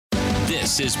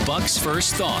This is Buck's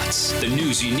First Thoughts, the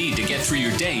news you need to get through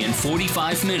your day in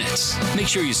 45 minutes. Make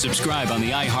sure you subscribe on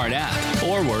the iHeart app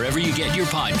or wherever you get your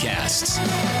podcasts.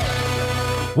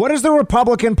 What is the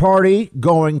Republican Party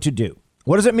going to do?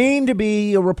 What does it mean to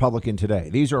be a Republican today?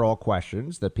 These are all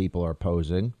questions that people are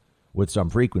posing with some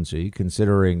frequency,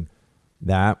 considering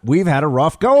that we've had a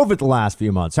rough go of it the last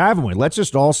few months, haven't we? Let's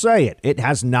just all say it. It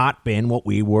has not been what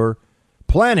we were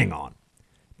planning on.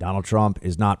 Donald Trump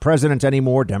is not president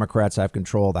anymore. Democrats have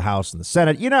control of the House and the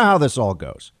Senate. You know how this all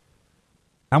goes.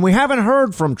 And we haven't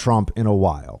heard from Trump in a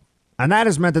while. And that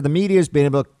has meant that the media has been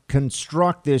able to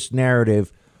construct this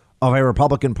narrative of a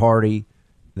Republican Party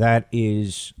that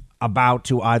is about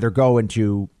to either go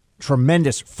into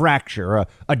tremendous fracture, a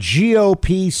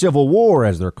GOP civil war,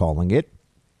 as they're calling it,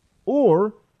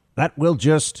 or that will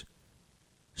just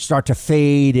start to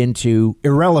fade into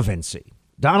irrelevancy.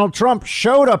 Donald Trump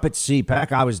showed up at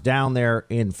CPAC. I was down there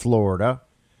in Florida.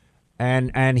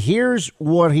 And here's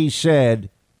what he said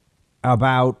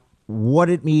about what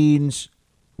it means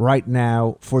right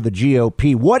now for the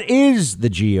GOP. What is the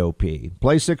GOP?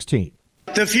 Play 16.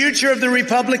 The future of the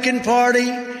Republican Party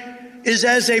is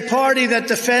as a party that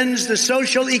defends the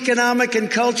social, economic, and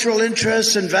cultural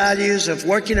interests and values of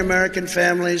working American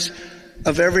families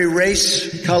of every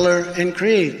race, color, and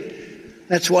creed.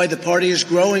 That's why the party is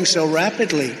growing so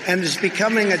rapidly and is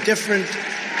becoming a different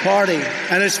party.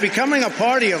 And it's becoming a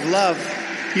party of love.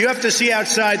 You have to see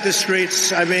outside the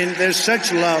streets. I mean, there's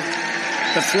such love.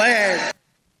 The flag.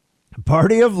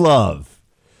 Party of love.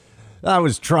 That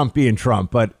was Trump being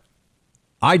Trump. But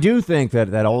I do think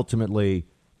that ultimately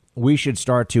we should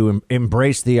start to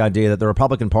embrace the idea that the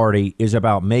Republican Party is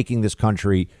about making this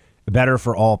country better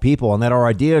for all people, and that our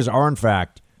ideas are, in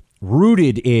fact,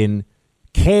 rooted in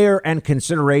care and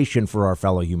consideration for our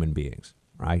fellow human beings,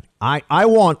 right? I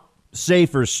want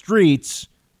safer streets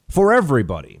for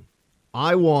everybody.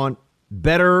 I want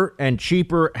better and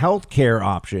cheaper health care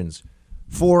options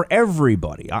for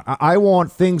everybody. I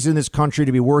want things in this country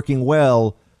to be working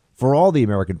well for all the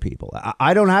American people.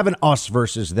 I don't have an us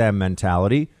versus them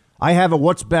mentality. I have a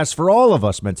what's best for all of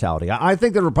us mentality. I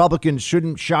think that Republicans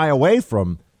shouldn't shy away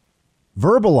from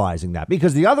verbalizing that,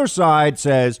 because the other side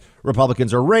says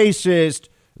Republicans are racist,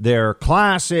 they're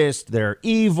classist, they're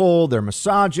evil, they're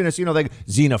misogynist, they're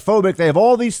xenophobic. They have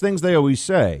all these things they always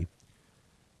say.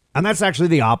 And that's actually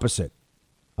the opposite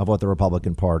of what the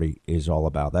Republican Party is all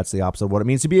about. That's the opposite of what it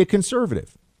means to be a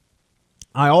conservative.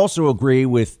 I also agree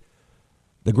with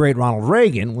the great Ronald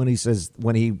Reagan when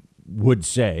he would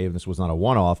say, and this was not a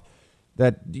one-off,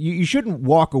 that you shouldn't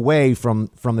walk away from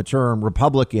the term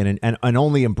Republican and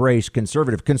only embrace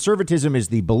conservative. Conservatism is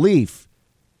the belief.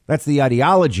 That's the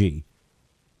ideology.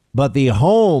 But the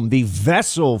home, the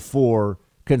vessel for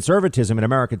conservatism in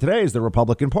America today is the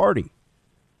Republican Party.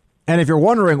 And if you're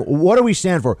wondering, what do we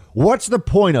stand for? What's the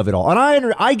point of it all?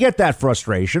 And I get that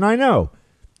frustration. I know.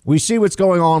 We see what's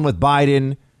going on with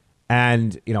Biden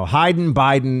and, hiding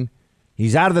Biden.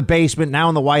 He's out of the basement now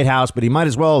in the White House, but he might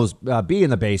as well be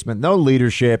in the basement. No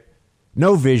leadership,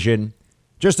 no vision,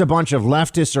 just a bunch of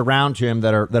leftists around him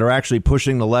that are actually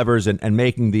pushing the levers and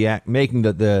making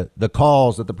the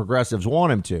calls that the progressives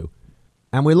want him to.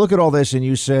 And we look at all this and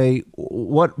you say,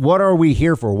 what are we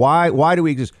here for? Why do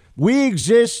we exist? We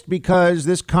exist because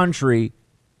this country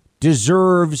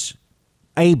deserves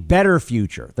a better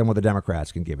future than what the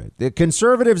Democrats can give it. The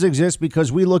conservatives exist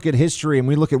because we look at history and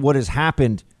we look at what has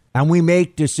happened, and we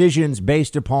make decisions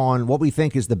based upon what we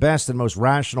think is the best and most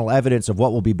rational evidence of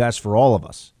what will be best for all of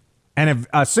us. And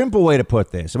a simple way to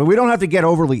put this, we don't have to get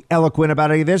overly eloquent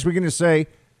about any of this. We're going to say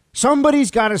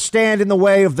somebody's got to stand in the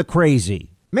way of the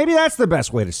crazy. Maybe that's the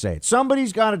best way to say it.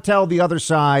 Somebody's got to tell the other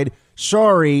side,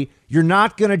 sorry, you're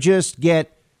not going to just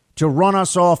get to run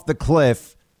us off the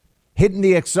cliff, hitting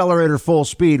the accelerator full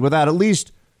speed without at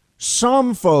least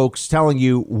some folks telling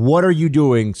you, what are you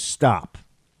doing? Stop.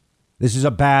 This is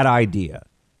a bad idea.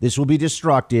 This will be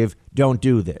destructive. Don't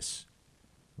do this.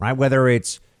 Right? Whether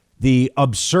it's the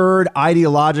absurd,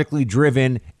 ideologically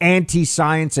driven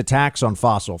anti-science attacks on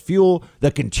fossil fuel, the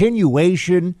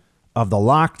continuation of the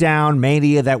lockdown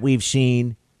mania that we've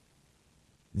seen,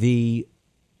 the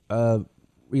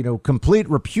complete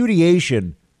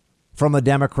repudiation from the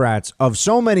Democrats of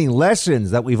so many lessons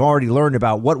that we've already learned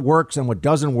about what works and what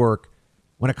doesn't work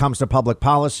when it comes to public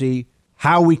policy,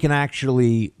 how we can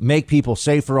actually make people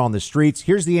safer on the streets.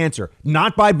 Here's the answer.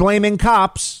 Not by blaming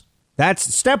cops.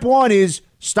 That's step one, is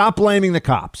stop blaming the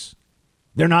cops.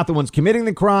 They're not the ones committing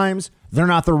the crimes. They're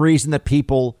not the reason that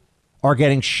people are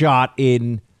getting shot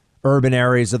in urban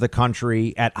areas of the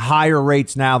country at higher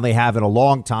rates now than they have in a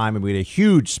long time. And we had a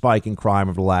huge spike in crime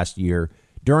over the last year,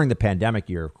 during the pandemic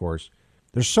year, of course.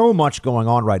 There's so much going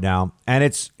on right now, and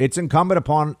it's incumbent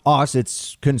upon us,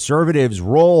 it's conservatives'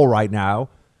 role right now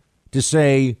to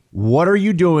say, what are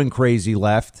you doing, crazy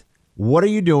left? What are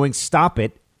you doing? Stop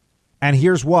it. And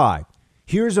here's why.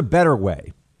 Here's a better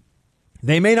way.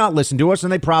 They may not listen to us,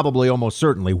 and they probably almost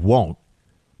certainly won't,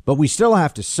 but we still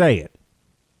have to say it.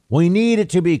 We need it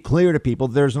to be clear to people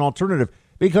there's an alternative,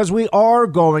 because we are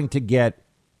going to get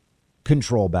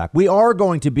control back. We are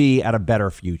going to be at a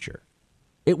better future.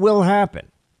 It will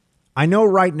happen. I know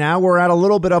right now we're at a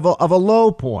little bit of a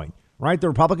low point, right? The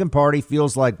Republican Party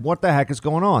feels like, what the heck is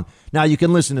going on? Now, you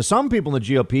can listen to some people in the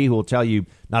GOP who will tell you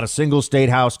not a single state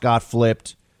house got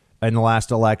flipped in the last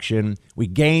election. We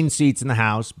gained seats in the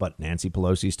House, but Nancy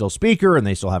Pelosi is still Speaker and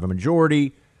they still have a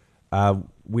majority.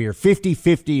 We are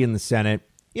 50-50 in the Senate.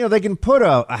 You know, they can put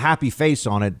a happy face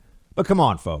on it, but come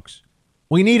on, folks.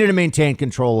 We needed to maintain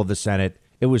control of the Senate.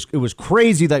 It was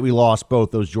crazy that we lost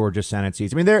both those Georgia Senate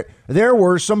seats. I mean, there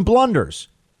were some blunders,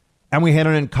 and we had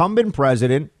an incumbent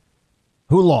president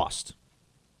who lost.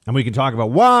 And we can talk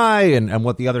about why and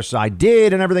what the other side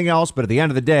did and everything else. But at the end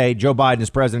of the day, Joe Biden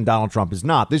is president. Donald Trump is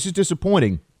not. This is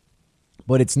disappointing,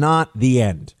 but it's not the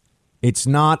end. It's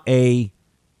not a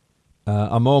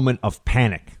moment of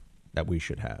panic that we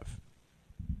should have.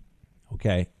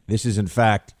 OK, this is, in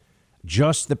fact,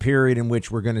 just the period in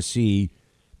which we're going to see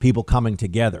people coming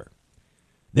together.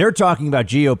 They're talking about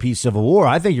GOP civil war.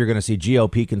 I think you're going to see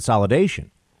GOP consolidation.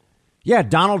 Yeah,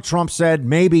 Donald Trump said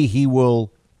maybe he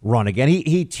will run again.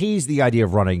 He teased the idea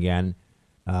of running again.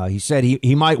 He said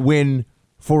he might win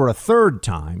for a third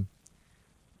time.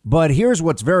 But here's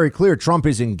what's very clear. Trump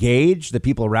is engaged. The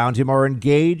people around him are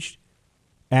engaged.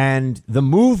 And the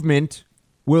movement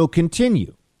will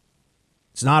continue.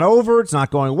 It's not over. It's not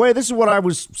going away. This is what I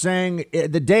was saying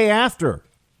the day after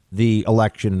the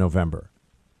election in November.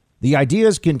 The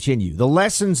ideas continue. The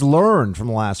lessons learned from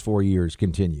the last 4 years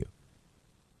continue.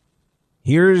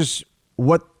 Here's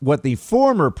what the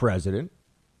former president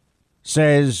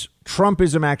says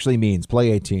Trumpism actually means.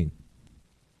 Play 18.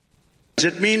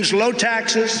 It means low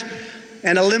taxes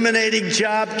and eliminating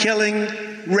job-killing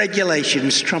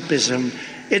regulations, Trumpism.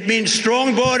 It means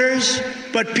strong borders,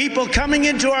 but people coming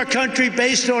into our country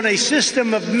based on a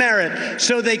system of merit.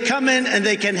 So they come in and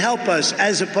they can help us,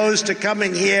 as opposed to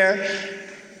coming here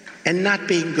and not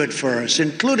being good for us,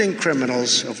 including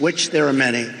criminals, of which there are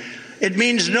many. It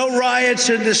means no riots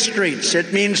in the streets.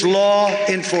 It means law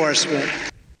enforcement.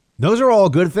 Those are all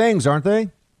good things, aren't they?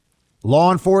 Law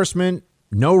enforcement,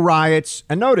 no riots.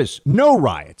 And notice, no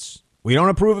riots. We don't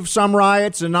approve of some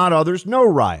riots and not others. No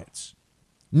riots.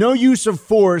 No use of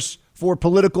force for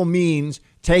political means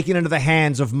taken into the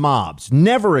hands of mobs.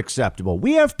 Never acceptable.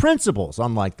 We have principles,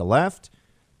 unlike the left.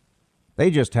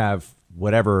 They just have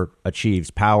whatever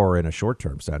achieves power in a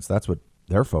short-term sense. That's what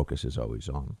their focus is always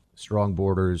on. Strong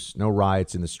borders, no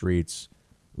riots in the streets,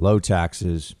 low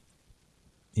taxes.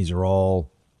 These are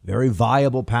all very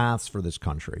viable paths for this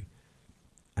country.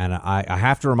 And I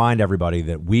have to remind everybody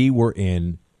that we were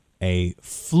in a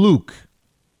fluke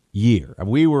year.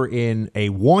 We were in a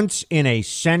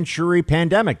once-in-a-century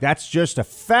pandemic. That's just a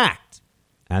fact.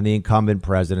 And the incumbent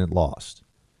president lost.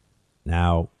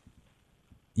 Now,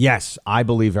 yes, I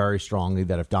believe very strongly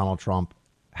that if Donald Trump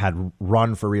had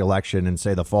run for re-election in,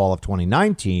 say, the fall of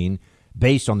 2019,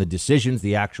 based on the decisions,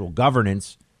 the actual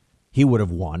governance, he would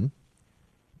have won.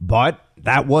 But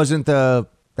that wasn't the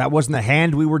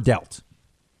hand we were dealt.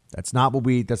 That's not what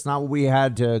we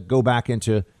had to go back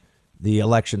into the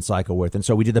election cycle with. And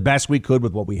so we did the best we could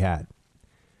with what we had.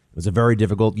 It was a very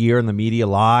difficult year, and the media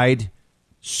lied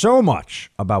so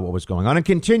much about what was going on and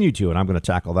continue to. And I'm going to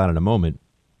tackle that in a moment.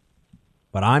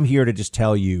 But I'm here to just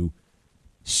tell you,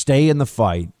 stay in the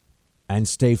fight and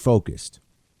stay focused.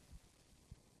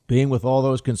 Being with all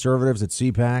those conservatives at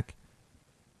CPAC,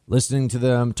 listening to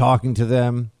them, talking to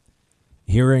them,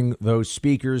 hearing those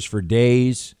speakers for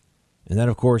days, and then,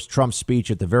 of course, Trump's speech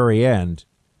at the very end,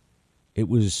 it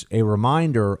was a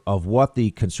reminder of what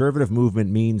the conservative movement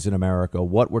means in America,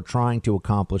 what we're trying to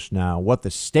accomplish now, what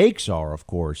the stakes are, of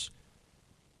course,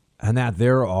 and that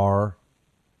there are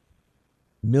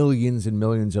millions and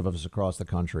millions of us across the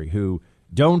country who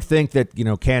don't think that,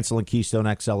 canceling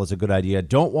Keystone XL is a good idea,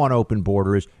 don't want open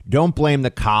borders, don't blame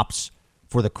the cops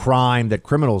for the crime that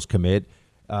criminals commit,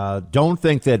 don't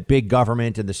think that big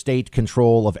government and the state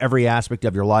control of every aspect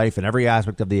of your life and every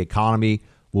aspect of the economy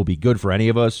will be good for any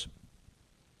of us.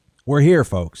 We're here,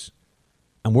 folks,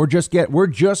 and we're just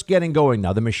getting going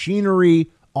now. The machinery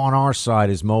on our side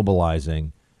is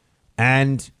mobilizing,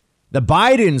 and the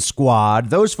Biden squad,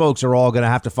 those folks are all going to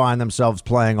have to find themselves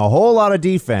playing a whole lot of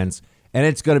defense, and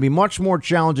it's going to be much more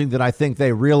challenging than I think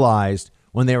they realized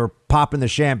when they were popping the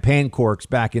champagne corks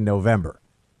back in November.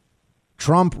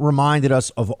 Trump reminded us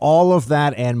of all of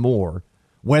that and more,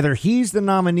 whether he's the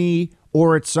nominee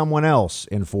or it's someone else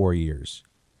in 4 years.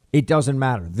 It doesn't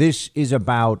matter. This is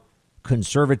about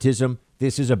conservatism.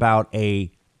 This is about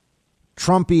a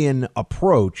Trumpian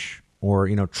approach or,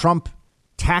 Trump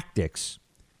tactics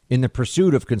in the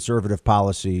pursuit of conservative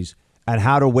policies and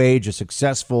how to wage a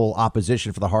successful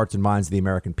opposition for the hearts and minds of the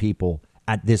American people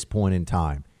at this point in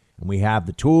time. And we have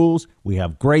the tools. We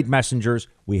have great messengers.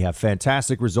 We have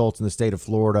fantastic results in the state of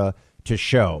Florida to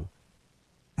show.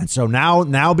 And so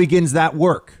now begins that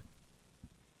work.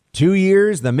 2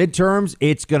 years, the midterms,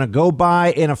 it's going to go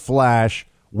by in a flash.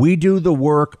 We do the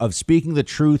work of speaking the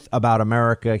truth about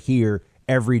America here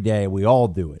every day. We all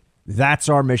do it. That's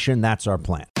our mission. That's our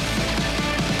plan.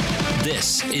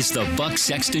 This is the Buck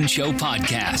Sexton Show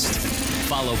podcast.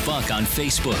 Follow Buck on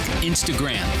Facebook,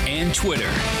 Instagram, and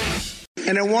Twitter.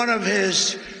 And in one of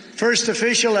his first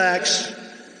official acts,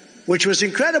 which was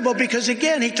incredible because,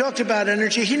 again, he talked about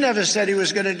energy. He never said he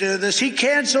was going to do this. He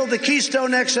canceled the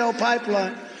Keystone XL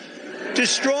pipeline,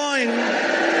 destroying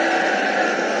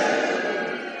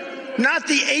not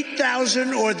the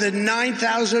 8,000 or the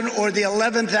 9,000 or the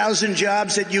 11,000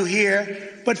 jobs that you hear,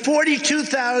 but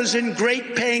 42,000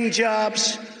 great paying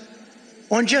jobs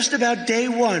on just about day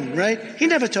one, right? He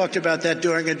never talked about that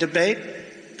during a debate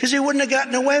because he wouldn't have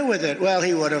gotten away with it. Well,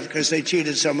 he would have because they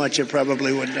cheated so much it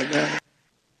probably wouldn't have.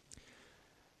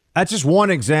 That's just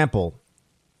one example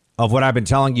of what I've been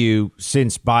telling you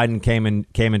since Biden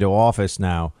came into office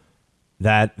now,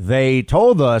 that they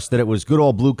told us that it was good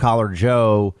old blue collar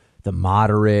Joe, the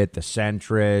moderate, the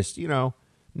centrist,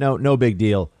 no big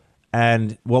deal.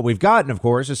 And what we've gotten, of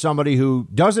course, is somebody who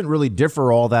doesn't really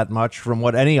differ all that much from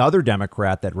what any other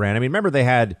Democrat that ran. I mean, remember they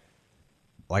had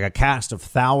like a cast of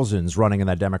thousands running in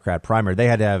that Democrat primary. They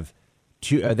had to have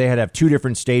two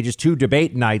different stages, 2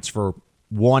 debate nights for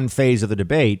one phase of the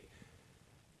debate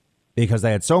because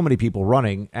they had so many people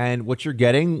running. And what you're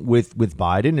getting with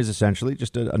Biden is essentially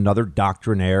just another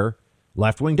doctrinaire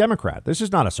left-wing Democrat. This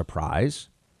is not a surprise.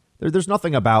 There's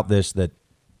nothing about this that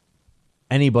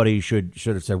anybody should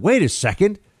have said, wait a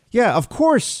second. Yeah, of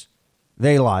course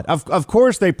they lied. Of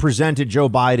course they presented Joe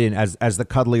Biden as the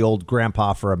cuddly old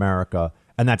grandpa for America.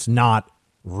 And that's not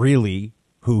really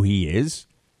who he is,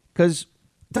 because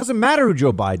it doesn't matter who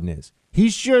Joe Biden is.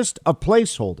 He's just a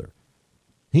placeholder.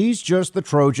 He's just the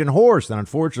Trojan horse. And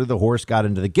unfortunately, the horse got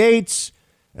into the gates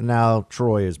and now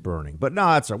Troy is burning. But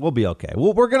no, we'll be OK.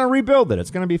 We're going to rebuild it.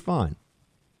 It's going to be fine.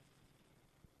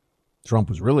 Trump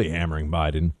was really hammering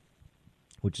Biden,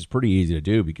 which is pretty easy to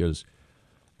do because,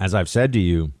 as I've said to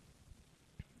you,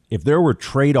 if there were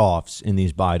trade-offs in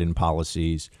these Biden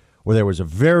policies where there was a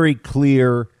very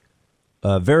clear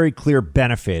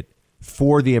benefit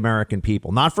for the American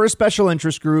people, not for a special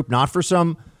interest group, not for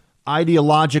some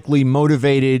ideologically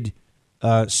motivated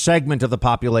segment of the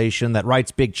population that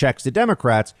writes big checks to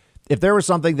Democrats. If there was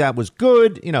something that was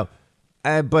good,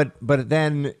 but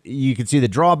then you could see the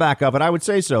drawback of it, I would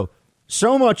say so.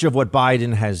 So much of what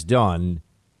Biden has done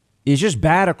is just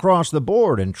bad across the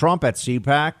board. And Trump at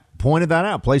CPAC pointed that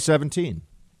out. Play 17.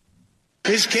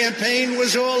 His campaign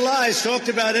was all lies, talked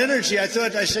about energy. I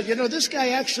said, this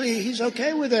guy actually, he's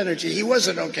okay with energy. He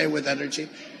wasn't okay with energy.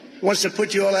 He wants to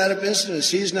put you all out of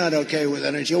business. He's not okay with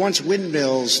energy. He wants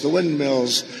windmills, the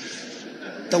windmills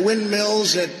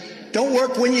that don't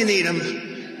work when you need them.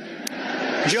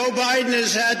 Joe Biden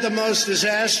has had the most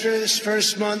disastrous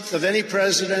first month of any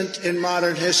president in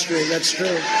modern history. That's true.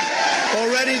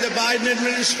 Already the Biden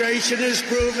administration has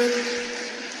proven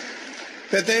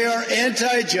that they are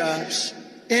anti-jobs,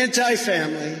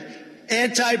 anti-family,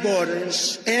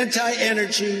 anti-borders,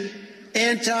 anti-energy,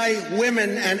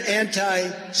 anti-women, and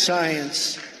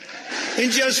anti-science.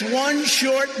 In just one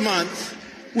short month,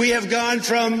 we have gone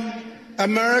from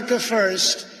America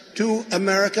first to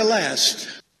America last.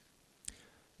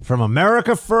 From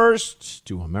America first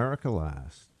to America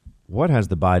last. What has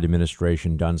the Biden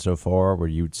administration done so far where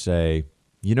you'd say,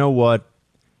 you know what,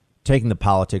 taking the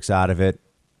politics out of it,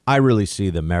 I really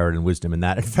see the merit and wisdom in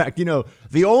that. In fact,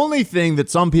 the only thing that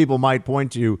some people might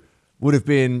point to would have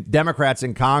been Democrats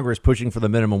in Congress pushing for the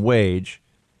minimum wage,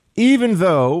 even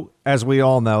though, as we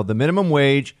all know, the minimum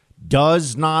wage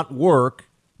does not work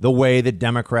the way that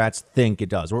Democrats think it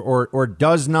does, or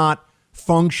does not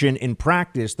function in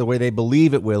practice the way they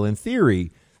believe it will in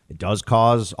theory. It does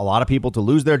cause a lot of people to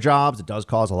lose their jobs. It does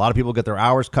cause a lot of people to get their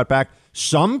hours cut back.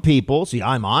 Some people, see,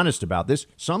 I'm honest about this,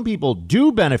 some people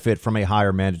do benefit from a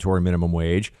higher mandatory minimum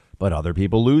wage, but other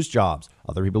people lose jobs.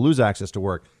 Other people lose access to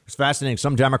work. It's fascinating.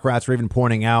 Some Democrats are even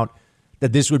pointing out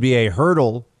that this would be a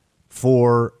hurdle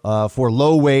for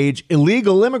low wage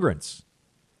illegal immigrants.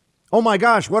 Oh my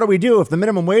gosh, what do we do if the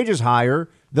minimum wage is higher?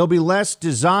 There'll be less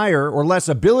desire, or less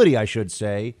ability, I should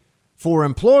say, for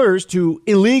employers to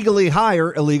illegally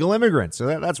hire illegal immigrants.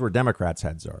 So that's where Democrats'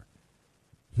 heads are.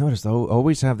 Notice they'll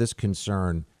always have this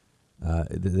concern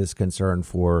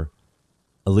for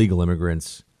illegal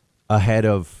immigrants ahead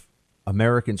of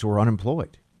Americans who are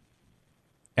unemployed,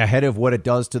 ahead of what it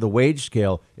does to the wage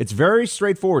scale. It's very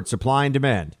straightforward, supply and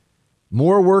demand.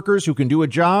 More workers who can do a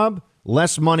job,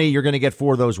 less money you're going to get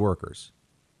for those workers.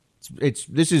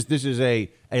 This is a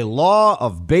law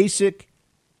of basic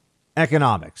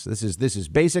economics. This is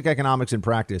basic economics in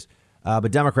practice.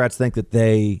 But Democrats think that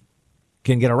they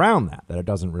can get around that it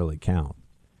doesn't really count.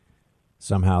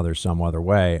 Somehow there's some other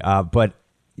way. But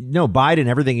no, Biden,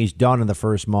 everything he's done in the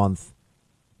first month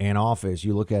in office,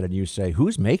 you look at it and you say,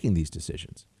 who's making these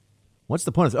decisions? What's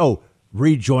the point of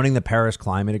rejoining the Paris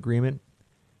Climate Agreement?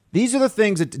 These are the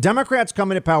things that Democrats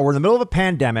come into power. We're in the middle of a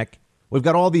pandemic. We've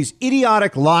got all these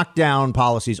idiotic lockdown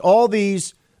policies, all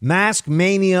these mask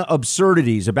mania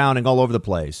absurdities abounding all over the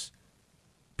place.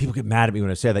 People get mad at me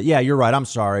when I say that. Yeah, you're right. I'm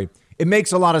sorry. It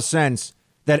makes a lot of sense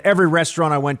that every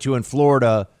restaurant I went to in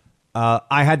Florida,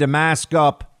 I had to mask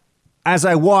up as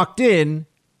I walked in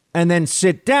and then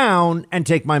sit down and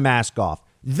take my mask off.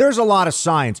 There's a lot of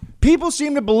science. People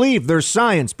seem to believe there's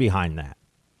science behind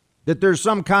that there's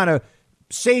some kind of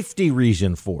safety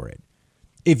reason for it.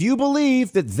 If you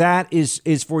believe that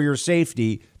is for your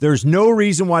safety, there's no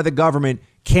reason why the government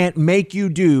can't make you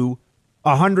do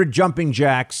 100 jumping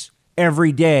jacks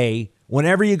every day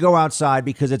whenever you go outside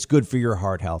because it's good for your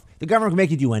heart health. The government can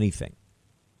make you do anything.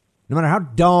 No matter how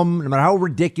dumb, no matter how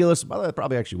ridiculous. By the way, it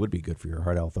probably actually would be good for your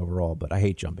heart health overall, but I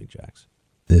hate jumping jacks.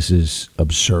 This is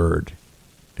absurd.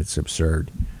 It's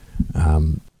absurd.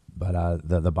 But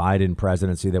the Biden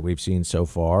presidency that we've seen so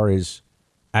far is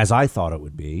as I thought it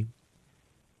would be.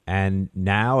 And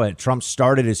now Trump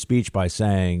started his speech by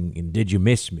saying, "Did you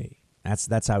miss me?"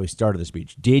 That's how he started the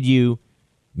speech. Did you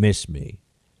miss me?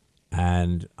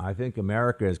 And I think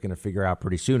America is going to figure out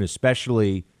pretty soon,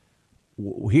 especially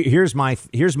here's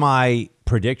my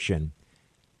prediction.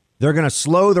 They're going to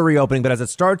slow the reopening, but as it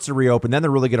starts to reopen, then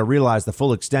they're really going to realize the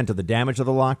full extent of the damage of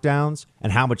the lockdowns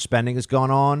and how much spending has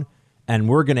gone on. And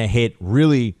we're going to hit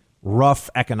really rough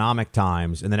economic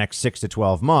times in the next 6 to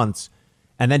 12 months.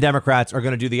 And then Democrats are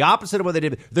going to do the opposite of what they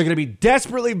did. They're going to be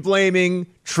desperately blaming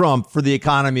Trump for the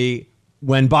economy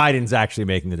when Biden's actually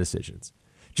making the decisions.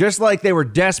 Just like they were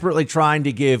desperately trying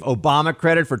to give Obama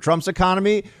credit for Trump's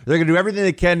economy, they're going to do everything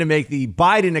they can to make the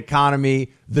Biden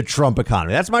economy the Trump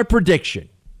economy. That's my prediction.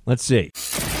 Let's see.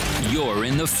 You're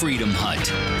in the Freedom Hut.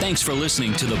 Thanks for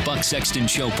listening to the Buck Sexton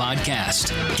Show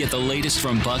podcast. Get the latest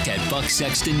from Buck at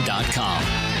bucksexton.com.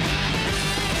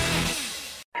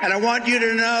 And I want you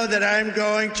to know that I'm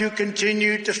going to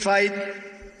continue to fight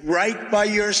right by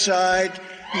your side.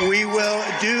 We will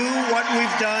do what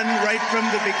we've done right from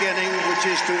the beginning, which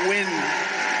is to win.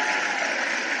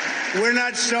 We're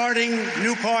not starting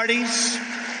new parties.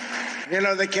 You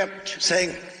know, they kept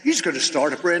saying, he's going to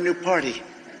start a brand new party.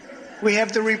 We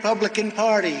have the Republican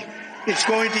Party. It's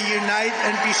going to unite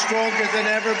and be stronger than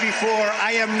ever before.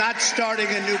 I am not starting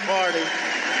a new party.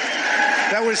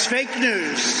 That was fake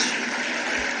news.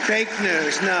 Fake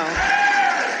news, no.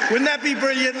 Wouldn't that be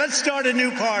brilliant? Let's start a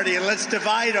new party and let's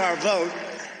divide our vote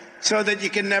so that you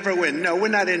can never win. No, we're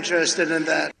not interested in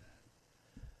that.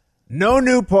 No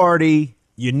new party,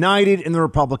 united in the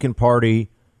Republican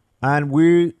Party, and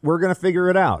we're going to figure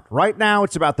it out. Right now,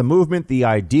 it's about the movement, the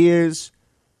ideas,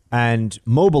 and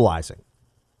mobilizing.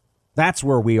 That's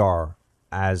where we are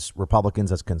as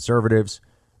Republicans, as conservatives,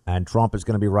 and Trump is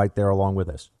going to be right there along with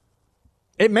us.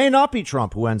 It may not be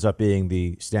Trump who ends up being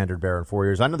the standard bearer in 4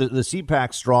 years. I know the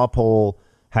CPAC straw poll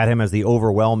had him as the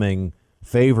overwhelming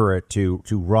favorite to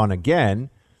run again,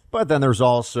 but then there's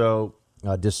also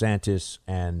DeSantis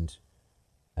and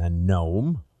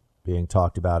Noem being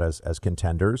talked about as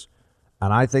contenders.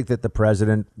 And I think that the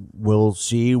president will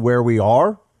see where we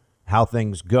are, how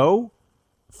things go.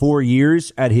 4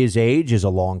 years at his age is a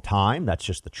long time. That's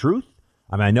just the truth.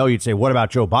 I mean, I know you'd say, what about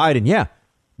Joe Biden? Yeah.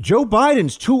 Joe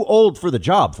Biden's too old for the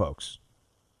job, folks.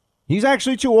 He's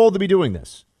actually too old to be doing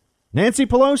this. Nancy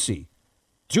Pelosi,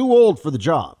 too old for the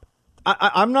job.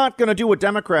 I'm not going to do what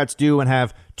Democrats do and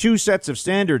have two sets of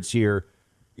standards here.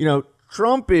 You know,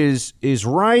 Trump is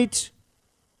right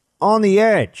on the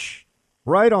edge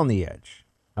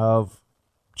of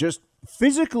just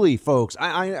physically, folks.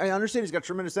 I understand he's got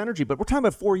tremendous energy, but we're talking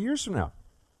about 4 years from now.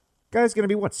 Guy's going to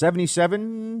be, what,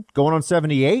 77, going on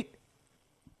 78?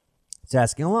 It's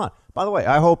asking a lot. By the way,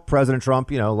 I hope President Trump,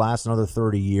 lasts another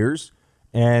 30 years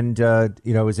and,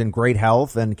 is in great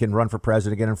health and can run for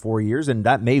president again in 4 years. And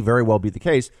that may very well be the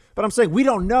case. But I'm saying we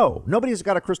don't know. Nobody's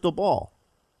got a crystal ball.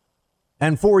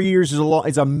 And 4 years is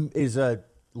a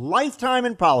lifetime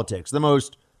in politics. The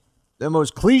most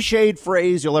cliched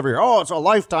phrase you'll ever hear. Oh, it's a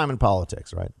lifetime in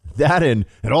politics, right? That and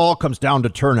it all comes down to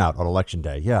turnout on election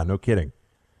day. Yeah, no kidding.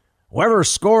 Whoever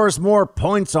scores more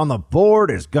points on the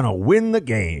board is going to win the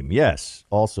game. Yes,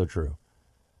 also true.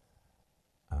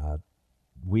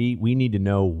 We need to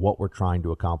know what we're trying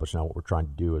to accomplish now, what we're trying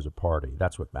to do as a party.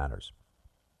 That's what matters.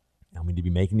 And we need to be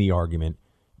making the argument,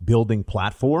 building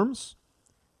platforms.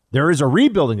 There is a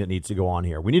rebuilding that needs to go on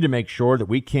here. We need to make sure that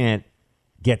we can't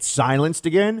get silenced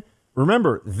again.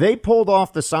 Remember, they pulled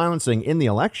off the silencing in the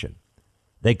election.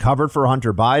 They covered for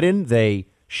Hunter Biden. They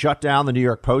shut down the New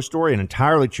York Post story, an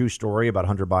entirely true story about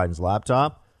Hunter Biden's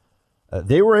laptop.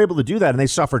 They were able to do that, and they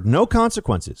suffered no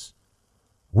consequences.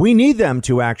 We need them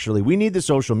to we need the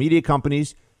social media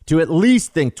companies to at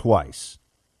least think twice.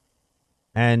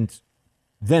 And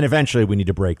then eventually we need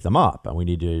to break them up, and we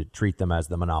need to treat them as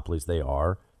the monopolies they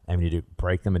are, and we need to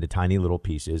break them into tiny little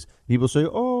pieces. People say,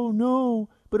 oh, no,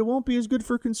 but it won't be as good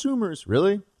for consumers.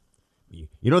 Really?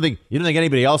 You don't think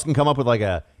anybody else can come up with like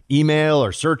a email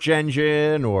or search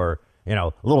engine or,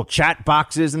 little chat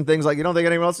boxes and things like, you don't think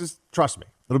anyone else is? Trust me,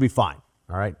 it'll be fine.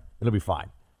 All right. It'll be fine.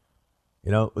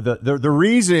 The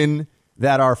reason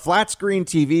that our flat screen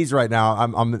TVs right now,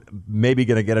 I'm maybe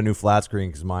going to get a new flat screen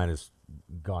because mine has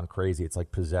gone crazy. It's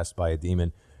like possessed by a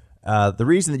demon. The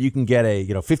reason that you can get a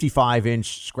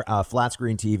 55-inch flat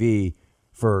screen TV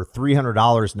for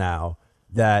 $300 now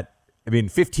that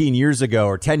 15 years ago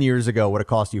or 10 years ago would have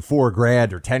cost you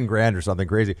 $4,000 or $10,000 or something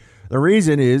crazy. The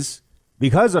reason is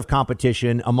because of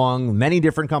competition among many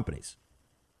different companies.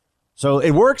 So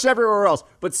it works everywhere else,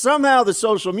 but somehow the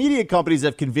social media companies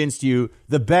have convinced you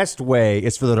the best way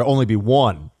is for there to only be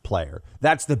one player.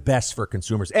 That's the best for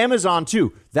consumers. Amazon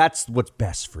too. That's what's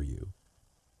best for you.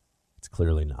 It's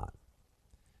clearly not.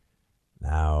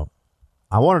 Now,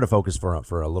 I wanted to focus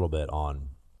for a little bit on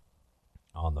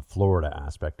the Florida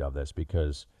aspect of this,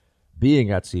 because being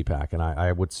at CPAC, and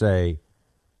I would say,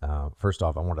 first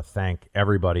off, I want to thank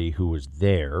everybody who was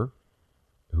there,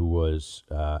 who was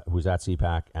at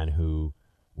CPAC and who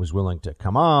was willing to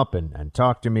come up and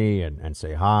talk to me and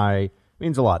say hi. It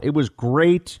means a lot. It was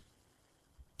great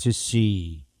to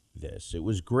see this. It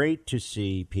was great to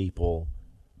see people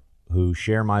who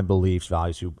share my beliefs,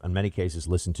 values, who in many cases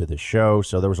listen to the show.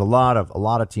 So there was a lot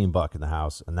of Team Buck in the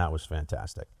house, and that was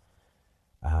fantastic.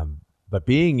 But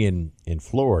being in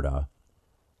Florida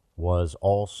was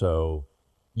also,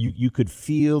 you could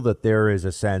feel that there is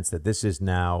a sense that this is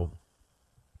now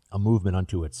a movement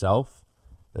unto itself,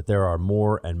 that there are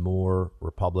more and more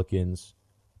Republicans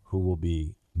who will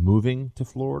be moving to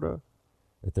Florida,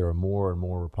 that there are more and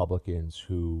more Republicans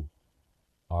who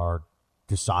are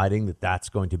deciding that that's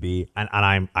going to be, and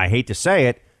I hate to say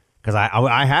it, because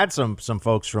I had some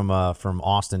folks from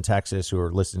Austin, Texas, who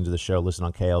are listening to the show, listen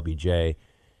on KLBJ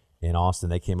in Austin.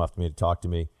 They came up to me to talk to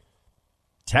me.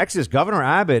 Texas Governor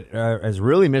Abbott has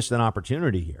really missed an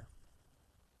opportunity here.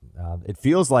 It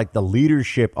feels like the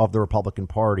leadership of the Republican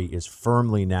Party is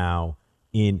firmly now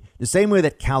in the same way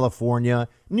that California,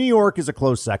 New York is a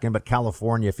close second, but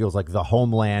California feels like the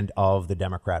homeland of the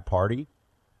Democrat Party.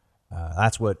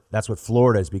 That's what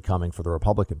Florida is becoming for the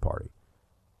Republican Party.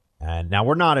 And now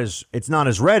it's not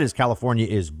as red as California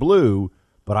is blue,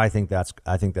 but I think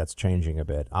that's changing a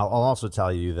bit. I'll also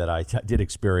tell you that I did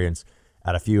experience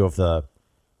at a few of the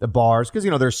bars, because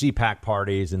there's CPAC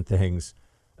parties and things.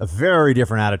 A very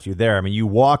different attitude there. I mean, you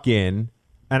walk in,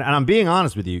 and I'm being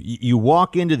honest with you, you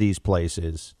walk into these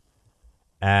places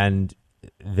and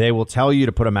they will tell you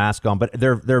to put a mask on, but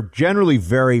they're generally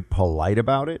very polite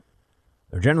about it.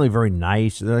 They're generally very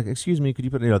nice. They're like, excuse me, could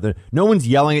you put, no one's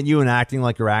yelling at you and acting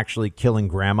like you're actually killing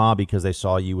grandma because they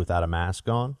saw you without a mask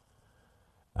on.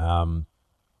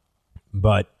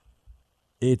 But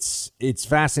it's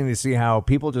fascinating to see how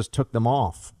people just took them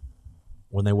off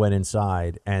when they went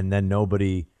inside, and then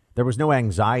there was no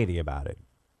anxiety about it,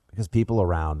 because people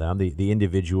around them, the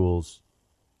individuals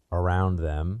around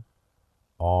them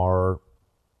are,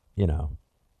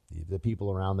 the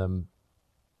people around them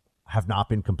have not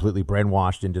been completely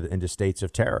brainwashed into states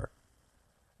of terror.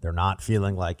 They're not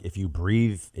feeling like if you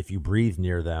breathe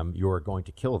near them, you're going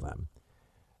to kill them.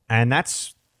 And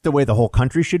that's the way the whole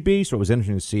country should be. So it was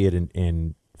interesting to see it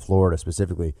in Florida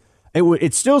specifically.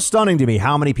 It's still stunning to me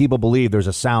how many people believe there's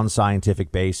a sound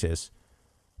scientific basis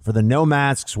for the no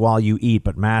masks while you eat,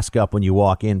 but mask up when you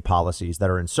walk in policies that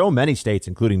are in so many states,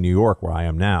 including New York, where I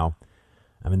am now.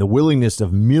 I mean, the willingness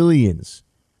of millions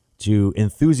to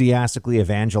enthusiastically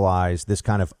evangelize this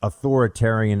kind of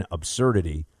authoritarian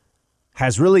absurdity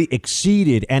has really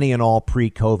exceeded any and all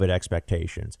pre-COVID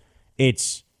expectations.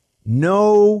 It's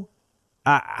no,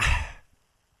 I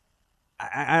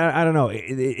don't know.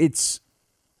 It's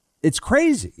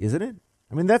crazy, isn't it?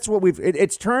 I mean, that's what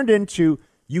it's turned into.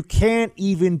 You can't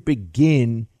even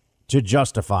begin to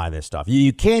justify this stuff.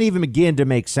 You can't even begin to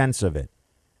make sense of it.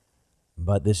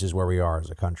 But this is where we are as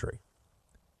a country.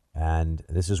 And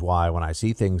this is why when I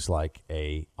see things like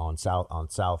Spirit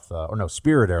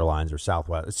Airlines or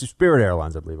Southwest, it's Spirit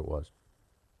Airlines, I believe it was.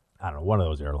 I don't know, one of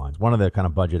those airlines, one of the kind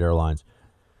of budget airlines.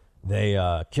 They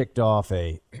kicked off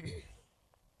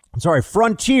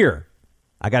Frontier.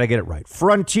 I got to get it right.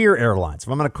 Frontier Airlines. If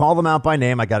I'm going to call them out by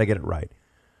name, I got to get it right.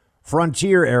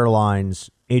 Frontier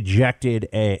Airlines ejected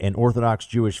an Orthodox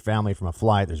Jewish family from a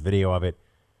flight. There's video of it.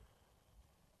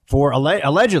 For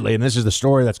allegedly, and this is the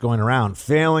story that's going around,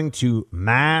 failing to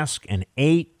mask an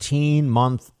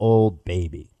 18-month-old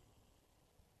baby.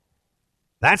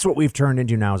 That's what we've turned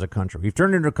into now as a country. We've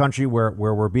turned into a country where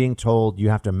we're being told you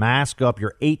have to mask up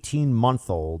your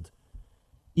 18-month-old,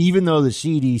 even though the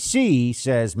CDC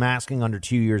says masking under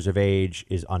 2 years of age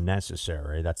is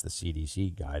unnecessary. That's the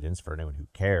CDC guidance for anyone who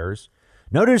cares.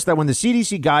 Notice that when the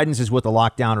CDC guidance is what the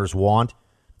lockdowners want,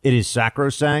 it is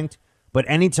sacrosanct. But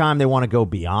anytime they want to go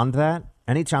beyond that,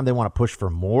 anytime they want to push for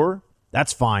more,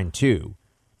 that's fine, too,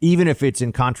 even if it's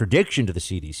in contradiction to the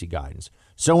CDC guidance.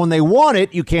 So when they want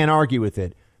it, you can't argue with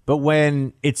it. But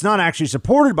when it's not actually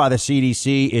supported by the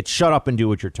CDC, it's shut up and do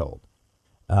what you're told.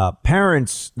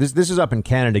 Parents, this is up in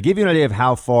Canada. To give you an idea of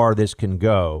how far this can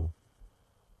go,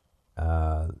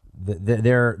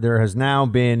 there has now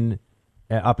been,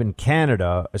 up in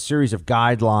Canada, a series of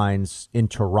guidelines in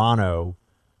Toronto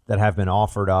that have been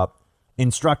offered up,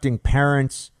 instructing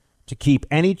parents to keep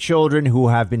any children who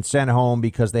have been sent home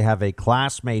because they have a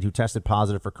classmate who tested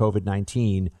positive for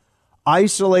COVID-19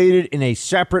 isolated in a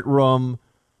separate room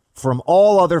from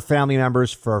all other family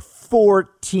members for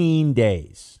 14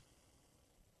 days.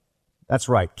 That's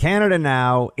right. Canada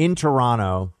now in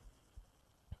Toronto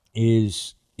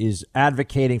is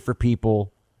advocating for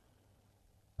people.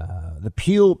 The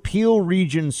Peel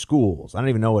region schools. I don't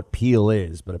even know what Peel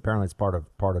is, but apparently it's part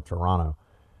of Toronto.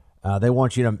 They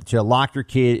want you to lock your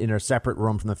kid in a separate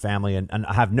room from the family and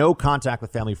have no contact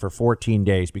with family for 14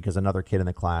 days because another kid in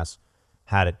the class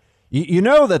had it. You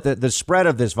know that the spread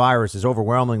of this virus is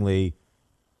overwhelmingly,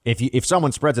 if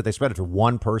someone spreads it, they spread it to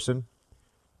one person.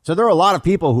 So there are a lot of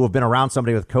people who have been around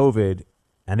somebody with COVID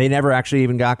and they never actually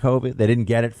even got COVID. They didn't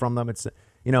get it from them. It's,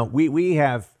 we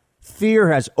have,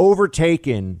 fear has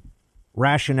overtaken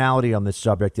rationality on this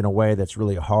subject in a way that's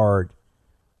really hard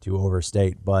to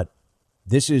overstate. But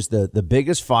this is the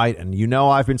biggest fight, and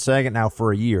I've been saying it now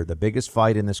for a year. The biggest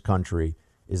fight in this country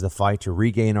is the fight to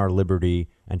regain our liberty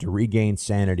and to regain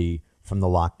sanity from the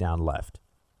lockdown left.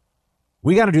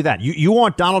 We got to do that. You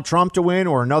want Donald Trump to win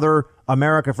or another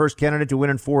America First candidate to win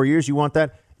in 4 years? You want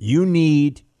that? You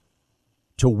need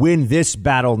to win this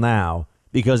battle now,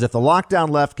 because if the lockdown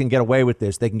left can get away with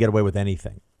this, they can get away with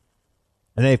anything.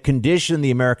 And they've conditioned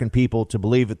the American people to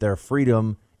believe that their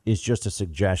freedom is just a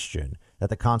suggestion, that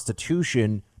the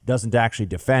Constitution doesn't actually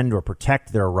defend or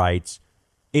protect their rights.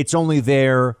 It's only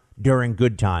there during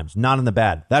good times, not in the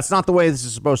bad. That's not the way this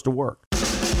is supposed to work.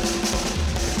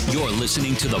 You're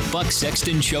listening to the Buck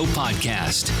Sexton Show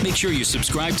podcast. Make sure you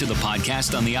subscribe to the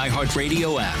podcast on the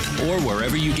iHeartRadio app or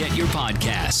wherever you get your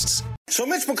podcasts. So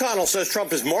Mitch McConnell says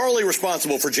Trump is morally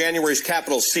responsible for January's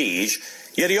Capitol siege,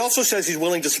 yet he also says he's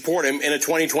willing to support him in a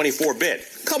 2024 bid.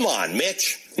 Come on,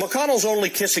 Mitch. McConnell's only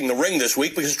kissing the ring this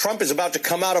week because Trump is about to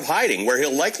come out of hiding, where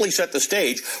he'll likely set the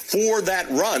stage for that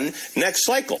run next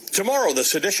cycle. Tomorrow, the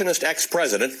seditionist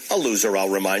ex-president, a loser I'll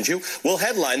remind you, will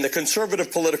headline the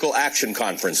Conservative Political Action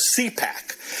Conference,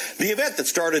 CPAC. The event that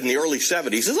started in the early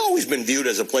 70s has always been viewed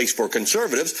as a place for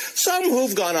conservatives, some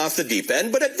who've gone off the deep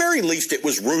end, but at very least it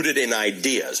was rooted in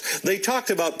ideas. They talked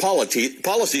about policies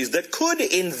that could,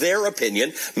 in their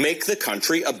opinion, make the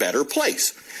country a better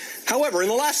place. However, in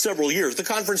the last several years, the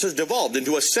conference has devolved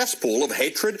into a cesspool of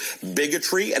hatred,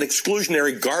 bigotry, and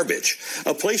exclusionary garbage,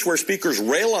 a place where speakers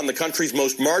rail on the country's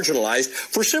most marginalized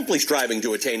for simply striving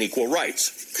to attain equal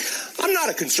rights. I'm not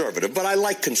a conservative, but I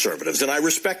like conservatives, and I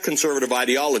respect conservative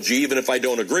ideology, even if I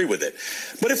don't agree with it.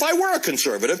 But if I were a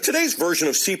conservative, today's version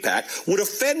of CPAC would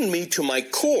offend me to my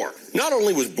core. Not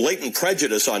only was blatant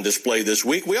prejudice on display this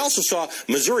week, we also saw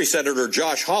Missouri Senator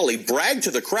Josh Hawley brag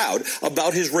to the crowd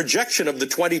about his rejection of the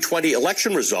 2020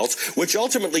 election results, which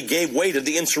ultimately gave way to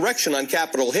the insurrection on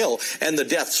Capitol Hill and the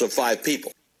deaths of 5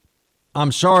 people.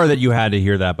 I'm sorry that you had to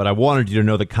hear that, but I wanted you to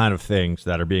know the kind of things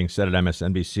that are being said at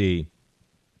MSNBC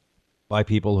by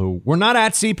people who were not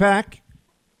at CPAC,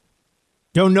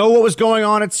 don't know what was going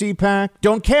on at CPAC,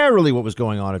 don't care really what was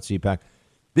going on at CPAC,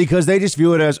 because they just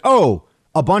view it as, oh,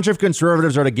 a bunch of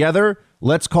conservatives are together.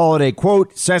 Let's call it a,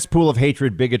 quote, cesspool of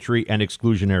hatred, bigotry, and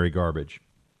exclusionary garbage.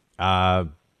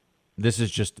 This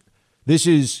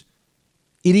is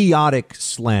idiotic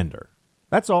slander.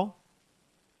 That's all.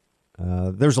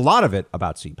 There's a lot of it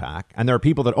about CPAC, and there are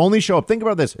people that only show up. Think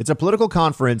about this. It's a political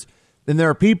conference, and there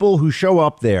are people who show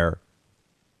up there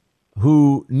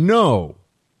who know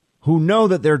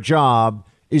that their job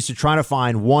is to try to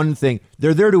find one thing.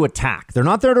 They're there to attack. They're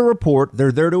not there to report.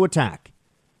 They're there to attack.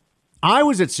 I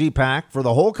was at CPAC for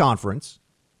the whole conference,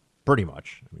 pretty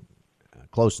much,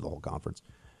 close to the whole conference.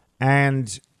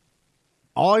 And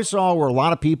all I saw were a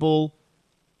lot of people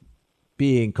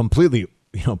being completely,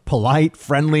 polite,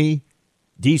 friendly,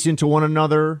 decent to one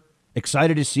another,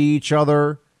 excited to see each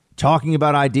other, talking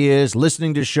about ideas,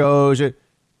 listening to shows.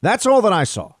 That's all that I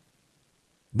saw.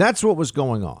 That's what was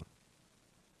going on.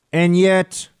 And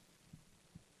yet,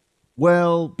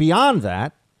 well, beyond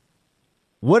that,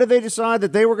 what did they decide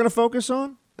that they were going to focus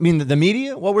on? I mean, the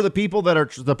media? What were the people that are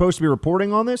supposed to be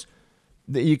reporting on this?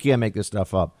 You can't make this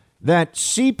stuff up. That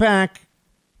CPAC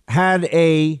had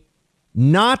a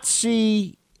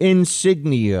Nazi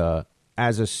insignia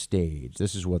as a stage.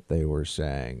 This is what they were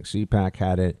saying. CPAC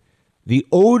had it. The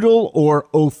Odal or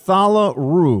Othala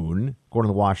rune, according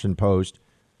to the Washington Post,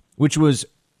 which was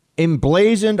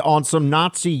emblazoned on some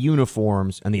Nazi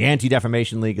uniforms, and the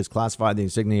Anti-Defamation League has classified the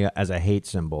insignia as a hate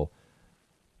symbol.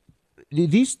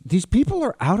 These people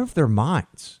are out of their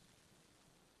minds.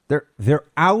 They're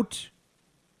out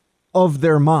of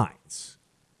their minds.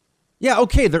 Yeah,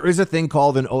 okay, there is a thing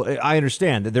called I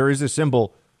understand that there is a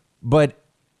symbol, but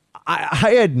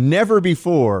I had never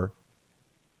before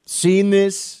seen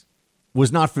this,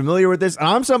 was not familiar with this.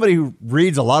 I'm somebody who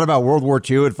reads a lot about World War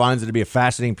II and finds it to be a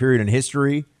fascinating period in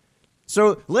history.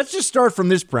 So let's just start from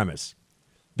this premise.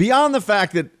 Beyond the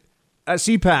fact that at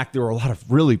CPAC, there were a lot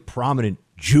of really prominent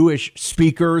Jewish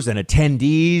speakers and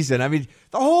attendees. And I mean,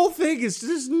 the whole thing is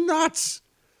just nuts.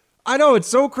 I know it's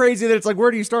so crazy that it's like,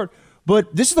 where do you start?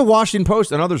 But this is the Washington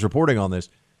Post and others reporting on this.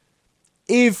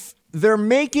 If they're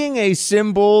making a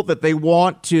symbol that they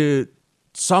want to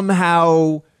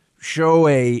somehow show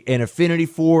an affinity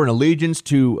for, an allegiance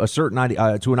to a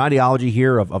certain to an ideology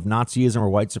here of Nazism or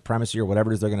white supremacy or whatever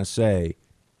it is they're going to say,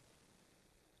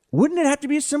 wouldn't it have to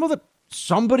be a symbol that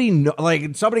somebody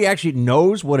actually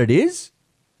knows what it is?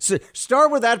 So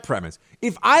start with that premise.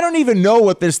 If I don't even know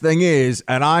what this thing is,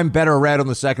 and I'm better read on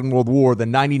the Second World War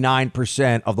than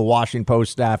 99% of the Washington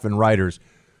Post staff and writers,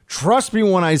 trust me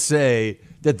when I say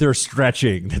that they're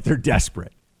stretching, that they're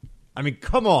desperate. I mean,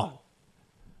 come on.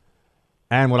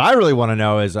 And what I really want to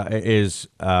know is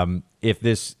if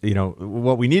this,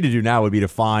 what we need to do now would be to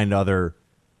find other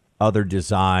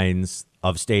designs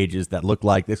of stages that look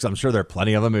like this. I'm sure there are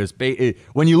plenty of them.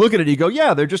 When you look at it, you go,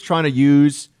 yeah, they're just trying to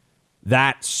use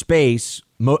that space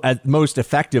most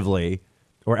effectively,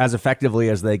 or as effectively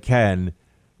as they can.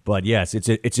 But yes,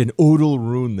 it's an odal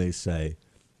rune, they say.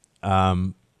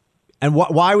 And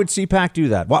why would CPAC do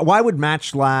that? Why would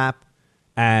Match Lap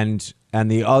and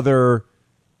the other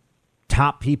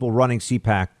top people running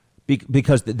CPAC,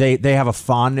 because they have a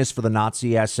fondness for the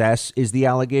Nazi SS, is the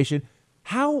allegation?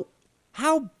 How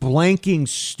blanking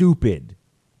stupid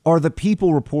are the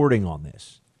people reporting on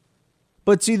this?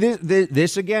 But see,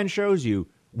 this again shows you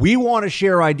we want to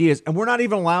share ideas, and we're not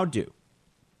even allowed to.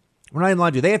 We're not even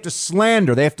allowed to. They have to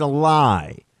slander. They have to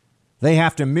lie. They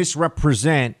have to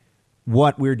misrepresent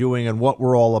what we're doing and what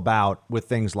we're all about with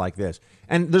things like this.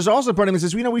 And there's also part of me that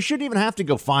says, we shouldn't even have to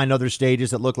go find other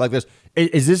stages that look like this.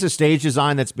 Is this a stage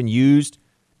design that's been used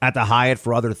at the Hyatt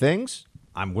for other things?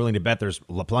 I'm willing to bet there's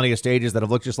plenty of stages that have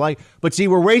looked just like. But see,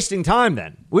 we're wasting time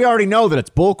then. We already know that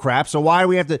it's bull crap, so why do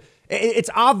we have to... It's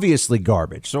obviously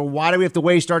garbage, so why do we have to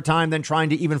waste our time then trying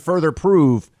to even further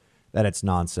prove that it's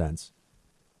nonsense?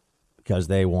 Because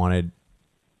they wanted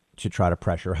to try to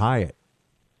pressure Hyatt.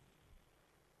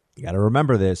 You got to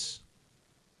remember this.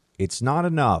 It's not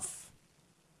enough.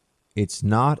 It's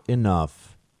not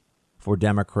enough for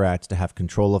Democrats to have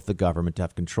control of the government, to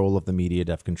have control of the media,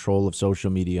 to have control of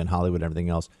social media and Hollywood and everything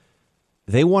else.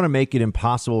 They want to make it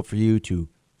impossible for you to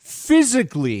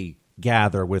physically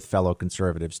gather with fellow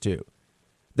conservatives, too.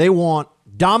 They want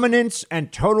dominance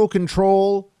and total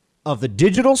control of the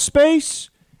digital space,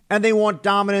 and they want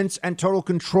dominance and total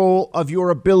control of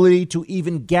your ability to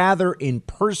even gather in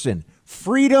person.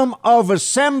 Freedom of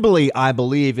assembly, I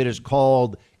believe it is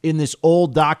called in this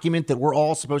old document that we're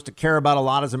all supposed to care about a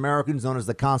lot as Americans, known as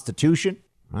the Constitution.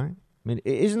 Right? I mean,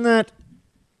 isn't that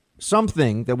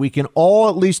something that we can all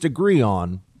at least agree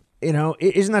on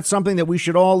isn't that something that we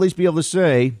should all at least be able to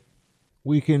say?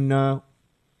 We can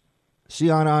see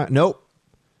on eye. Nope.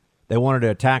 They wanted to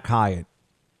attack Hyatt.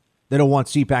 They don't want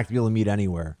CPAC to be able to meet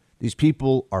anywhere. These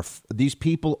people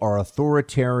are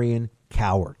authoritarian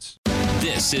cowards.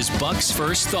 This is Buck's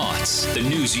First Thoughts, the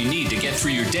news you need to get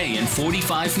through your day in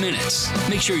 45 minutes.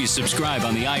 Make sure you subscribe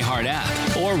on the iHeart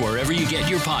app or wherever you get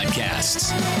your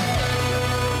podcasts.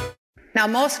 Now,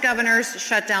 most governors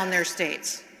shut down their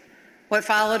states. What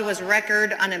followed was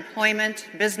record unemployment,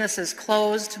 businesses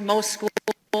closed, most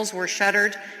schools were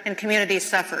shuttered, and communities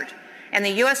suffered. And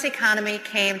the U.S. economy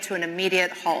came to an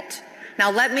immediate halt. Now,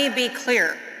 let me be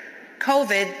clear.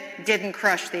 COVID didn't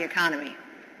crush the economy.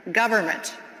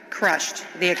 Government crushed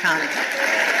the economy.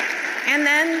 And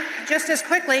then, just as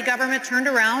quickly, government turned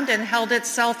around and held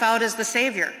itself out as the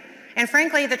savior. And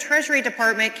frankly, the Treasury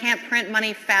Department can't print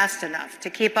money fast enough to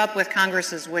keep up with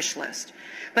Congress's wish list.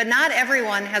 But not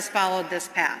everyone has followed this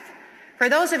path. For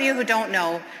those of you who don't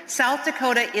know, South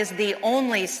Dakota is the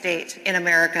only state in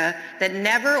America that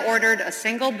never ordered a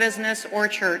single business or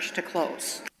church to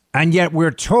close. And yet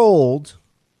we're told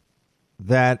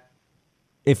that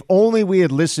if only we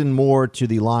had listened more to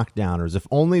the lockdowners, if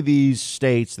only these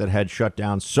states that had shut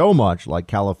down so much, like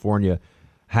California,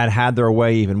 had had their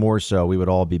way even more so, we would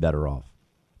all be better off.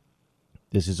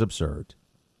 This is absurd.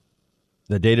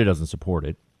 The data doesn't support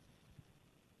it.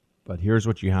 But here's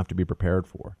what you have to be prepared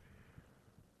for.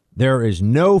 There is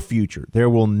no future. There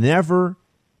will never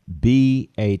be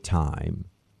a time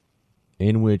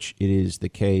in which it is the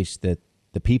case that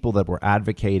the people that were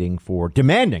advocating for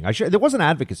demanding, there wasn't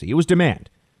advocacy, it was demand.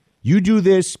 You do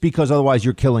this because otherwise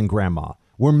you're killing grandma.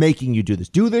 We're making you do this.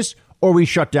 Do this or we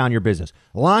shut down your business.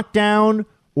 Lockdown,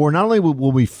 or not only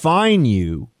will we fine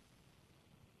you,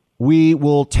 we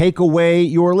will take away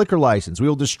your liquor license. We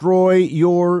will destroy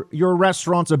your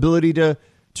restaurant's ability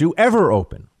to ever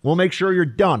open. We'll make sure you're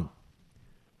done.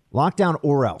 Lockdown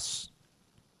or else.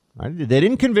 Right? They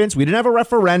didn't convince. We didn't have a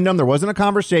referendum. There wasn't a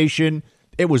conversation.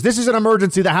 It was, this is an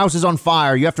emergency. The house is on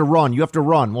fire. You have to run. You have to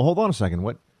run. Well, hold on a second.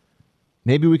 What?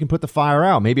 Maybe we can put the fire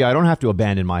out. Maybe I don't have to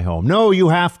abandon my home. No, you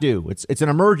have to. It's an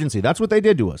emergency. That's what they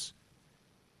did to us.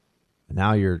 And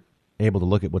now you're able to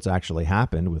look at what's actually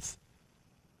happened with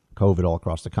COVID all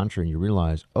across the country, and you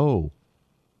realize, oh,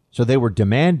 so they were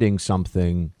demanding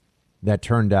something that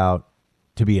turned out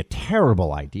to be a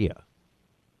terrible idea.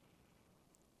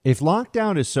 If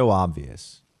lockdown is so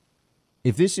obvious,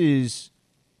 if this is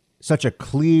such a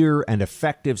clear and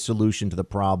effective solution to the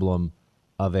problem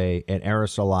of an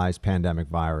aerosolized pandemic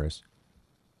virus,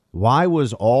 why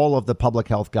was all of the public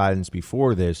health guidance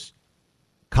before this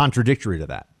contradictory to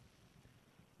that?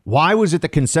 Why was it the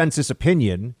consensus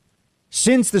opinion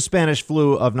since the Spanish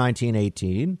flu of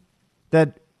 1918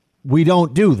 that we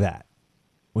don't do that?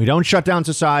 We don't shut down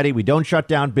society. We don't shut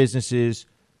down businesses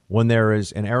when there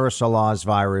is an aerosolized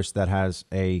virus that has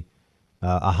a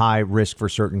high risk for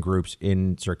certain groups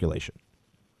in circulation.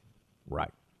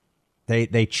 Right.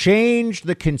 They changed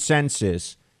the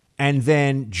consensus and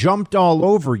then jumped all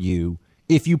over you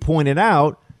if you pointed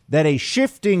out that a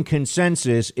shifting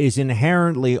consensus is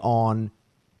inherently on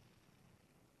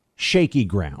shaky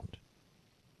ground.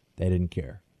 They didn't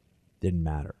care. Didn't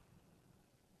matter.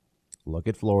 Look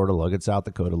at Florida, look at South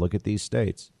Dakota, look at these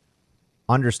states.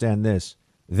 Understand this.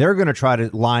 They're going to try to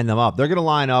line them up. They're going to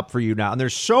line up for you now. And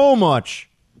there's so much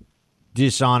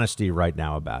dishonesty right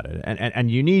now about it. And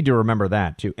you need to remember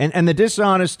that, too. And the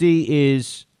dishonesty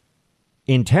is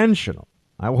intentional.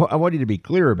 I want you to be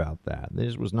clear about that.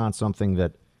 This was not something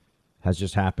that has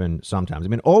just happened sometimes. I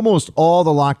mean, almost all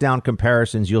the lockdown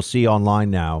comparisons you'll see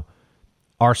online now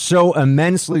are so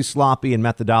immensely sloppy in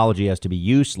methodology as to be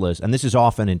useless. And this is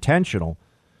often intentional.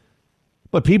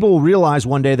 But people will realize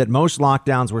one day that most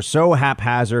lockdowns were so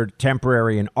haphazard,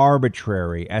 temporary, and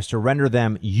arbitrary as to render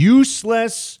them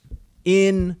useless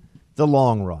in the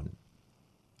long run.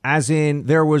 As in,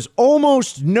 there was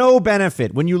almost no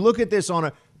benefit. When you look at this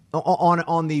on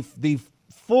the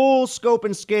full scope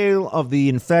and scale of the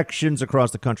infections across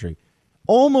the country,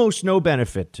 almost no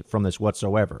benefit from this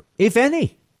whatsoever, if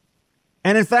any.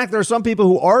 And in fact, there are some people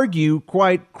who argue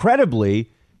quite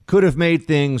credibly could have made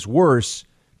things worse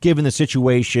given the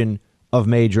situation of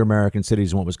major American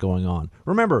cities and what was going on.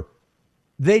 Remember,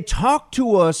 they talked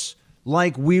to us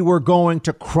like we were going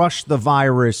to crush the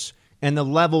virus and the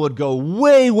level would go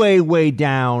way, way, way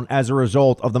down as a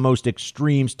result of the most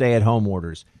extreme stay-at-home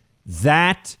orders.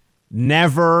 That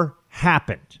never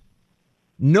happened.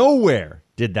 Nowhere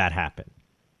did that happen.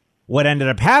 What ended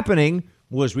up happening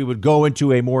was we would go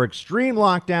into a more extreme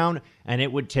lockdown and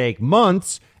it would take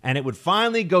months and it would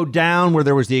finally go down where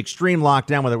there was the extreme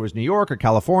lockdown, whether it was New York or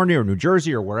California or New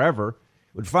Jersey or wherever.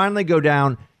 would finally go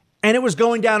down, and it was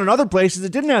going down in other places that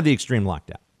didn't have the extreme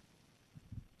lockdown.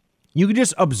 You can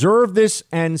just observe this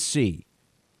and see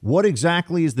what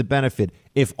exactly is the benefit.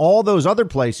 If all those other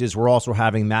places were also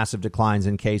having massive declines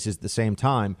in cases at the same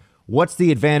time, what's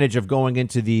the advantage of going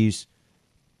into these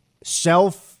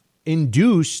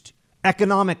self-induced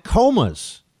economic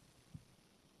comas,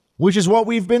 which is what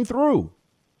we've been through?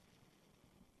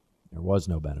 There was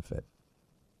no benefit.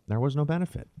 There was no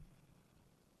benefit.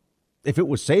 If it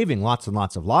was saving lots and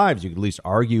lots of lives, you could at least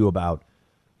argue about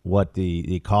what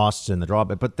the costs and the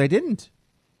drawback, but they didn't.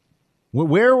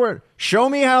 Where were? Show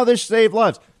me how this saved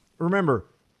lives. Remember,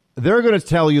 they're going to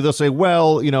tell you, they'll say,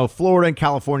 well, Florida and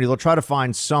California, they'll try to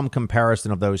find some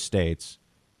comparison of those states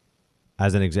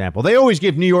as an example. They always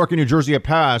give New York and New Jersey a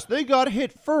pass. They got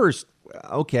hit first.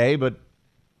 Okay, but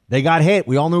they got hit.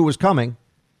 We all knew it was coming.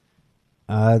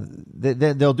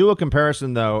 They'll do a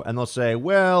comparison, though, and they'll say,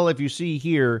 well, if you see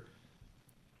here,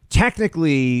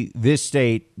 technically this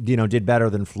state, did better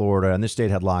than Florida, and this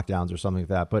state had lockdowns or something like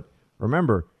that. But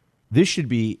remember, this should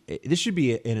be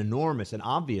an enormous and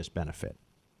obvious benefit,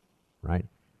 right?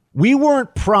 We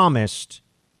weren't promised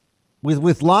with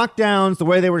lockdowns, the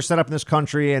way they were set up in this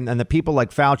country, and the people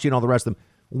like Fauci and all the rest of them,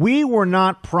 we were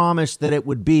not promised that it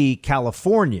would be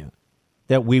California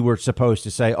that we were supposed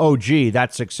to say, oh, gee,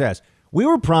 that's success. We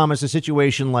were promised a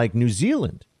situation like New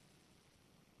Zealand,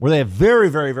 where they have very,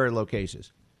 very, very low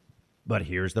cases. But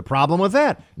here's the problem with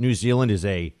that. New Zealand is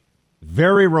a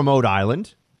very remote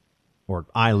island, or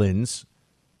islands,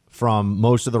 from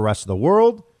most of the rest of the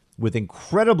world, with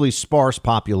incredibly sparse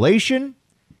population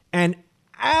and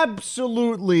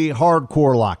absolutely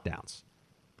hardcore lockdowns.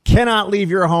 Cannot leave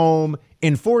your home,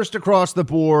 enforced across the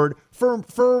board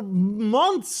for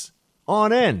months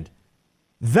on end.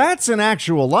 That's an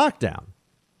actual lockdown.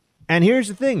 And here's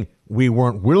the thing. We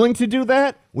weren't willing to do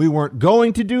that. We weren't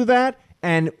going to do that.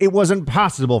 And it wasn't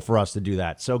possible for us to do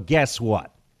that. So guess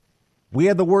what? We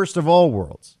had the worst of all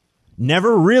worlds.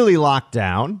 Never really locked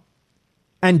down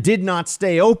and did not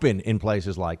stay open in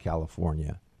places like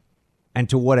California. And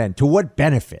to what end? To what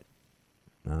benefit?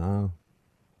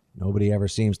 Nobody ever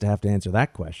seems to have to answer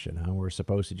that question. Huh? We're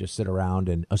supposed to just sit around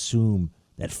and assume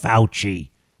that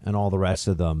Fauci and all the rest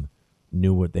of them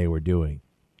knew what they were doing.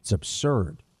 It's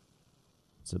absurd.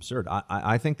 It's absurd.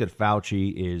 I think that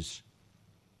Fauci is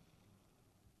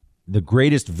the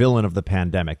greatest villain of the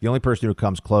pandemic. The only person who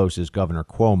comes close is Governor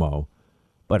Cuomo.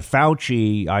 But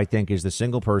Fauci, I think, is the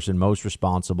single person most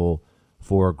responsible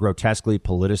for grotesquely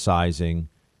politicizing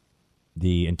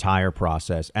the entire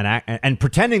process and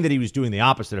pretending that he was doing the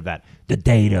opposite of that. The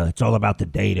data. It's all about the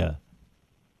data.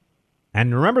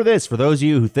 And remember this, for those of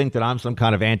you who think that I'm some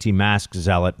kind of anti-mask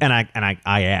zealot, and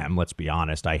I am, let's be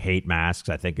honest. I hate masks.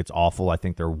 I think it's awful. I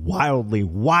think they're wildly,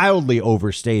 wildly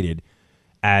overstated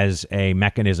as a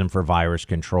mechanism for virus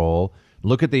control.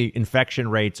 Look at the infection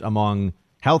rates among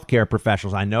healthcare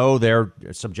professionals. I know they're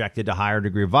subjected to higher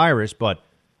degree of virus, but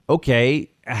okay,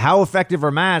 how effective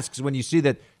are masks when you see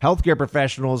that healthcare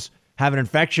professionals have an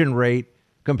infection rate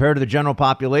compared to the general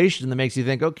population that makes you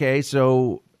think, okay,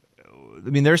 so I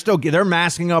mean, they're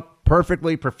masking up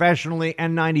perfectly, professionally,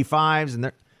 N95s, and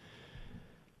they're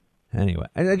anyway.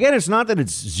 And again, it's not that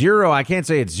it's zero. I can't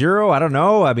say it's zero. I don't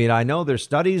know. I mean, I know there's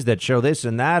studies that show this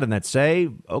and that and that say,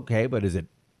 okay, but is it?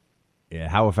 Yeah,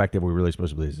 how effective are we really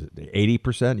supposed to be? Is it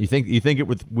 80%? You think it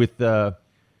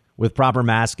with proper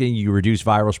masking, you reduce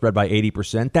viral spread by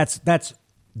 80%? That's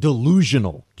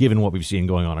delusional, given what we've seen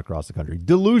going on across the country.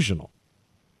 Delusional.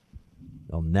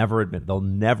 They'll never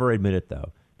admit it,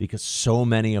 though, because so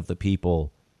many of the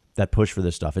people that push for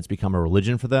this stuff, it's become a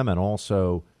religion for them, and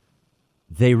also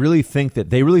they really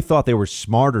thought they were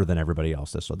smarter than everybody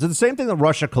else. It's the same thing that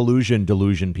Russia collusion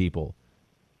delusion people.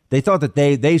 They thought that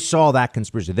they saw that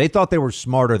conspiracy. They thought they were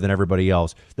smarter than everybody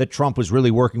else, that Trump was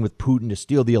really working with Putin to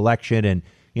steal the election, and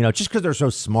just because they're so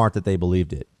smart that they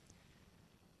believed it.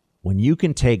 When you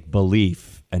can take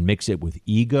belief and mix it with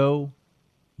ego,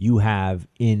 you have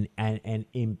an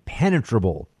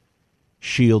impenetrable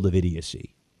shield of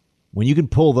idiocy. When you can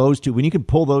pull those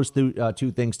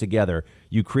two things together,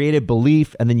 you create a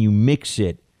belief and then you mix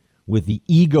it with the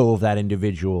ego of that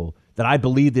individual that I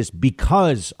believe this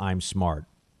because I'm smart.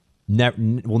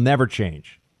 Will never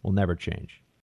change. Will never change.